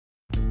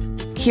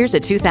Here's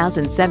a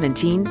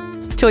 2017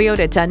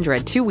 Toyota Tundra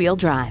two-wheel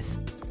drive.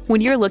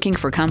 When you're looking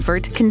for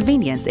comfort,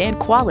 convenience, and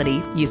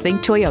quality, you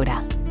think Toyota.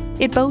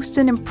 It boasts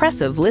an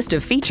impressive list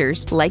of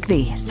features like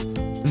these: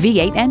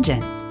 V8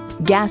 engine,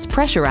 gas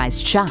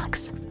pressurized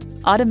shocks,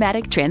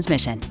 automatic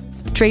transmission,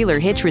 trailer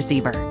hitch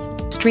receiver,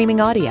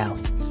 streaming audio,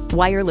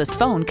 wireless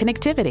phone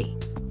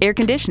connectivity, air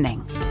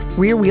conditioning,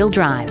 rear-wheel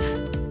drive,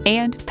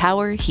 and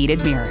power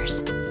heated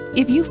mirrors.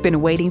 If you've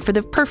been waiting for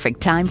the perfect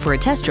time for a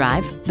test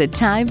drive, the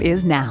time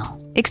is now.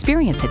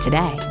 Experience it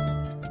today.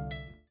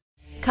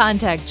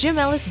 Contact Jim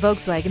Ellis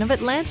Volkswagen of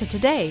Atlanta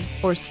today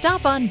or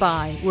stop on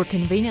by. We're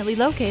conveniently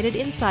located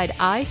inside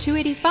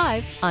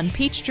I-285 on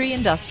Peachtree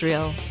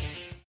Industrial.